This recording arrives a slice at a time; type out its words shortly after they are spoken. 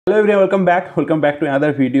Hello everyone, welcome back to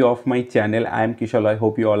another video of my channel. I am Kishalay.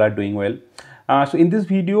 Hope you all are doing well. So in this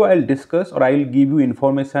video I'll discuss or I'll give you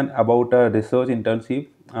information about a research internship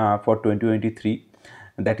for 2023,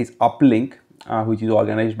 that is Uplink, which is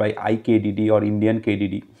organized by IKDD or Indian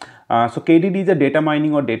KDD. So KDD is a data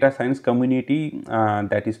mining or data science community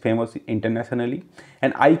that is famous internationally,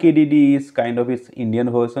 and IKDD is kind of its Indian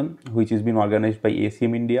version, which has been organized by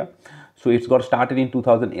ACM India. So it's got started in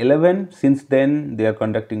 2011. Since then they are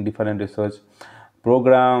conducting different research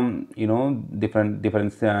program,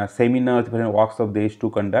 different seminars, different workshops they used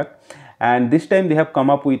to conduct, and this time they have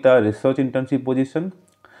come up with a research internship position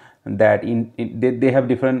that they have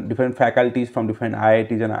different faculties from different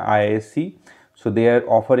IITs and IISc. So they are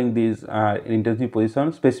offering these internship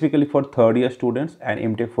positions specifically for third year students and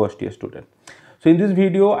MTech first year students. So in this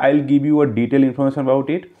video I'll give you a detailed information about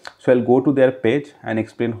it. So I'll go to their page and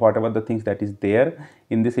explain whatever the things that is there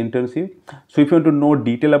in this internship. So if you want to know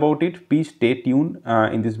detail about it, please stay tuned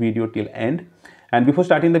in this video till end. And before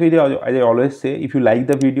starting the video, as I always say, if you like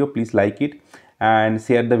the video, please like it and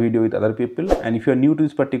share the video with other people. And if you are new to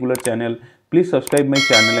this particular channel, please subscribe my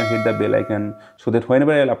channel and hit the bell icon so that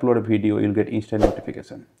whenever I'll upload a video, you'll get instant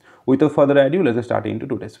notification. Without further ado, let's start into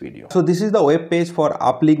today's video. So this is the web page for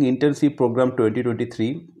Uplink Internship Program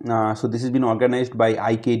 2023. So this has been organized by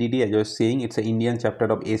IKDD, as I was saying. It's an Indian chapter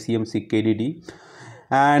of ACM KDD.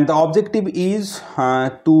 And the objective is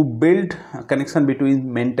to build a connection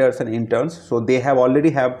between mentors and interns. So they have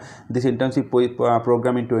already have this internship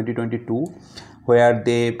program in 2022, where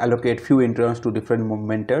they allocate few interns to different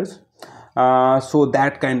mentors. So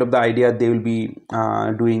that kind of the idea they will be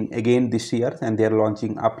doing again this year, and they are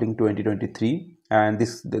launching Uplink 2023, and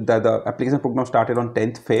the application program started on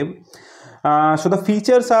 10th Feb. So the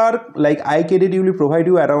features are like IKDD will provide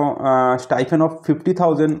you around stipend of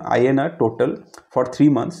 50,000 INR total for 3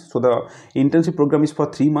 months. So the internship program is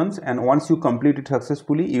for 3 months, and once you complete it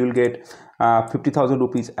successfully, you will get 50,000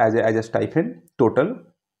 rupees as a stipend total.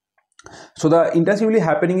 So the internship will be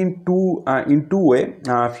happening in two way.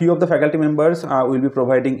 Few of the faculty members will be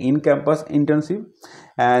providing in-campus internship,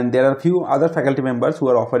 and there are few other faculty members who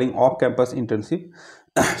are offering off-campus internship.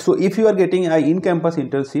 So if you are getting an in-campus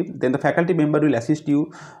internship, then the faculty member will assist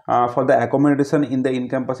you for the accommodation in the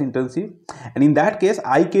in-campus internship, and in that case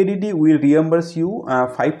IKDD will reimburse you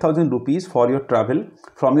 5,000 rupees for your travel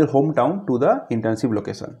from your hometown to the internship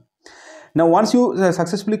location. Now once you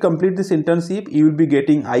successfully complete this internship, you will be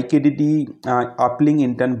getting IKDD Uplink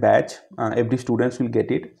intern badge. Every students will get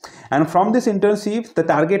it, and from this internship the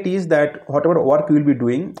target is that whatever work you will be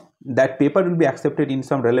doing, that paper will be accepted in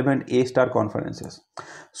some relevant A-star conferences.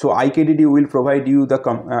 So IKDD will provide you the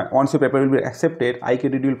once your paper will be accepted,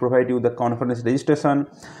 IKDD will provide you the conference registration,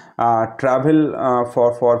 travel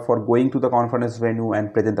for going to the conference venue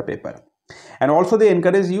and present the paper. And also they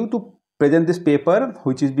encourage you to present this paper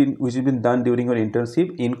which has been done during your internship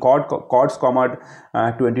in CORDS Commerce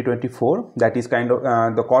 2024. That is kind of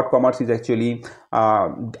the CORD Commerce is actually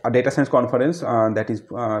a data science conference that is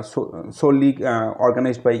solely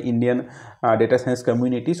organized by Indian data science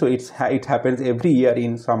community. So it happens every year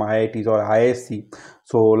in some IITs or ISc.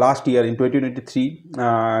 So last year in 2023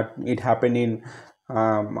 it happened in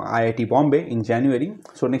IIT Bombay in January.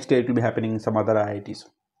 So next year it will be happening in some other IITs.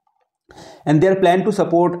 And they are planned to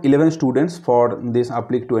support 11 students for this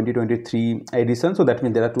Uplink 2023 edition. So that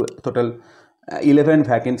means there are total 11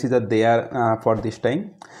 vacancies are there for this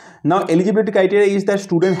time. Now eligibility criteria is that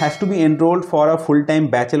student has to be enrolled for a full-time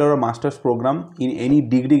bachelor or master's program in any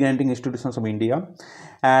degree granting institutions of India.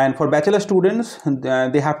 And for bachelor students,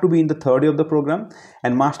 they have to be in the third year of the program,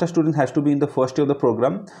 and master students has to be in the first year of the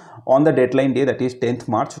program on the deadline day, that is 10th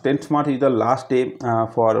March. So 10th March is the last day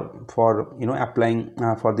for applying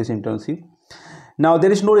for this internship. Now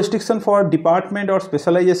there is no restriction for department or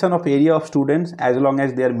specialization of area of students as long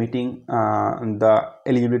as they are meeting the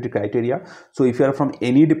eligibility criteria. So if you are from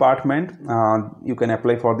any department, you can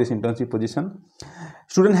apply for this internship position.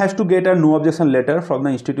 Student has to get a no objection letter from the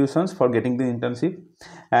institutions for getting the internship,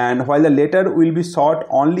 and while the letter will be sought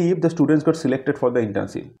only if the students got selected for the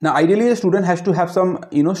internship. Now ideally the student has to have some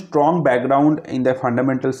strong background in the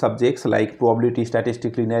fundamental subjects like probability,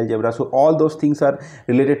 statistics, linear algebra. So all those things are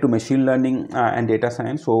related to machine learning and data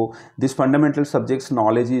science. So this fundamental subjects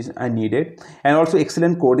knowledge is needed, and also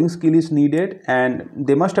excellent coding skill is needed, and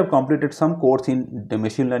they must have completed some course in the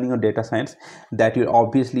machine learning or data science. That will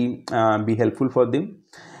obviously be helpful for them.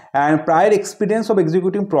 And prior experience of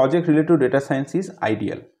executing project related to data science is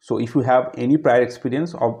ideal. So if you have any prior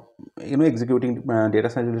experience of executing data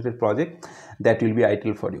science related project, that will be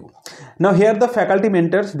ideal for you. Now here the faculty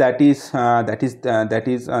mentors that is there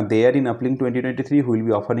in Uplink 2023 who will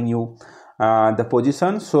be offering you the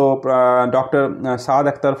position. So Dr. Saad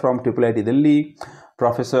Akhtar from IIIT Delhi,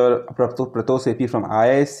 Professor Pratos Sethi from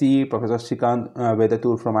IISc, Professor Shrikant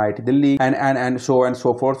Vedatur from IIT Delhi, and so on and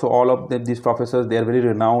so forth. So all of these professors, they are very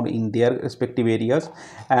renowned in their respective areas,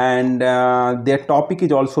 and their topic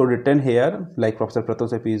is also written here. Like Professor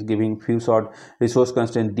Pratos Sethi is giving few short resource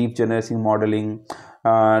constraint, deep generation modeling.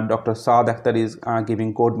 Dr. Saad Akhtar is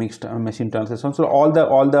giving code mixed machine translation. So all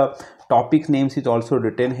the topic names is also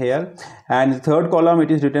written here, and the third column, it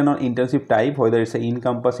is written on internship type, whether it's an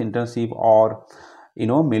in-campus internship or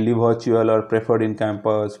mainly virtual or preferably in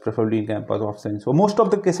campus option. So most of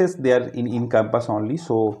the cases they are in campus only.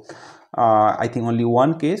 So I think only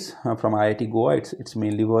one case from IIT Goa, it's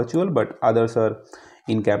mainly virtual, but others are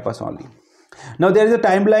in campus only. Now there is a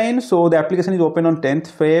timeline. So the application is open on 10th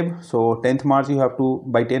Feb. So 10th March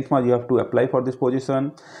by 10th March you have to apply for this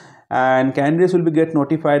position, and candidates will be get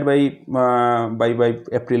notified by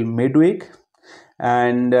April midweek.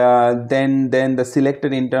 And then the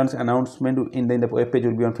selected interns announcement in the web page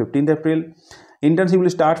will be on 15th April. Internship will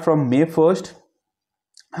start from May 1st.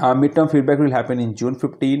 Midterm feedback will happen in June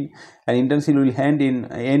 15, and internship will end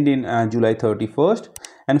in July 31st,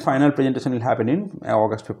 and final presentation will happen in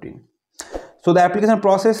August 15. So the application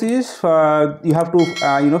process is you have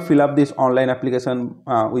to fill up this online application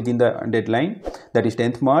within the deadline, that is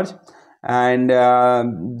 10th March, and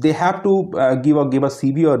they have to give a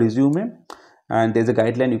CV or resume. And there's a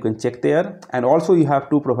guideline you can check there, and also you have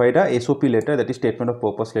to provide a SOP letter, that is statement of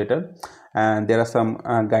purpose letter, and there are some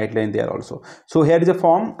guidelines there also. So here is a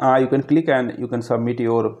form, you can click and you can submit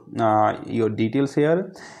your details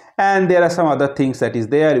here, and there are some other things that is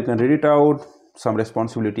there, you can read it out, some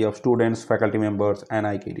responsibility of students, faculty members, and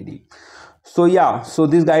IKDD. So yeah, so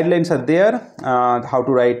these guidelines are there, how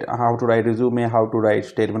to write resume, how to write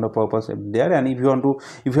statement of purpose there, and if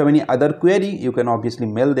you have any other query, you can obviously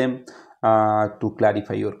mail them to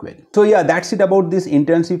clarify your query. So yeah, that's it about this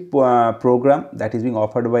internship program that is being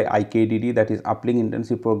offered by IKDD, that is Uplink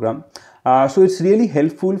internship program. So it's really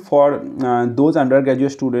helpful for those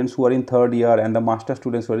undergraduate students who are in third year and the master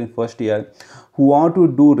students who are in first year who want to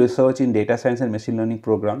do research in data science and machine learning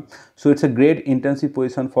program. So it's a great internship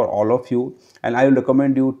position for all of you, and I will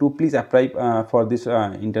recommend you to please apply for this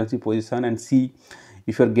internship position and see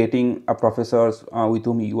if you're getting a professors with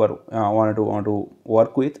whom you are want to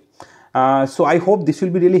work with. So I hope this will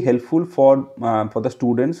be really helpful for the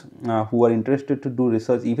students who are interested to do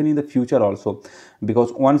research even in the future also,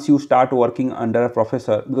 because once you start working under a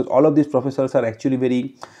professor, because all of these professors are actually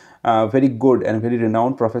very good and very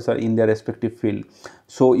renowned professor in their respective field,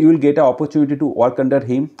 so you will get an opportunity to work under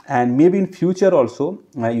him, and maybe in future also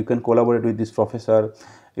you can collaborate with this professor.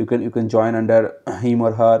 You can join under him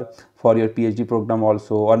or her for your PhD program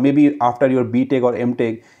also, or maybe after your BTech or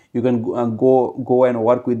MTech you can go and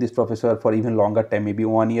work with this professor for even longer time, maybe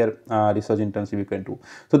 1 year research internship you can do.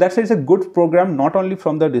 So that's why it's a good program, not only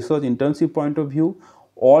from the research internship point of view,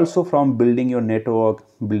 also from building your network,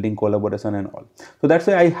 building collaboration and all. So that's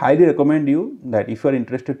why I highly recommend you that if you are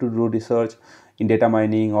interested to do research in data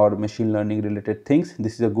mining or machine learning related things,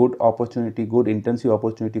 this is a good opportunity, good internship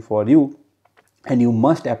opportunity for you, and you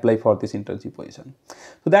must apply for this internship position.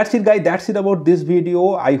 So that's it guys, that's it about this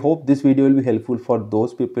video. I hope this video will be helpful for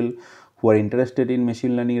those people who are interested in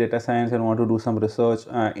machine learning, data science, and want to do some research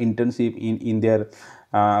internship in their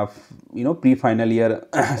pre-final year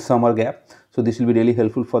summer gap. So this will be really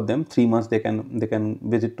helpful for them. 3 months they can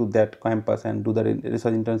visit to that campus and do the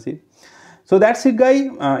research internship. So that's it guys.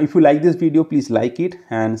 If you like this video, please like it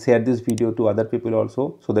and share this video to other people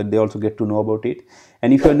also, so that they also get to know about it.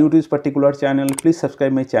 And if you are new to this particular channel, please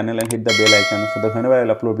subscribe my channel and hit the bell icon, so that whenever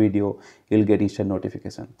I upload video, you'll get instant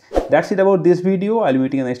notification. That's it about this video. I'll be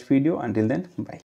meeting in the next video. Until then, bye.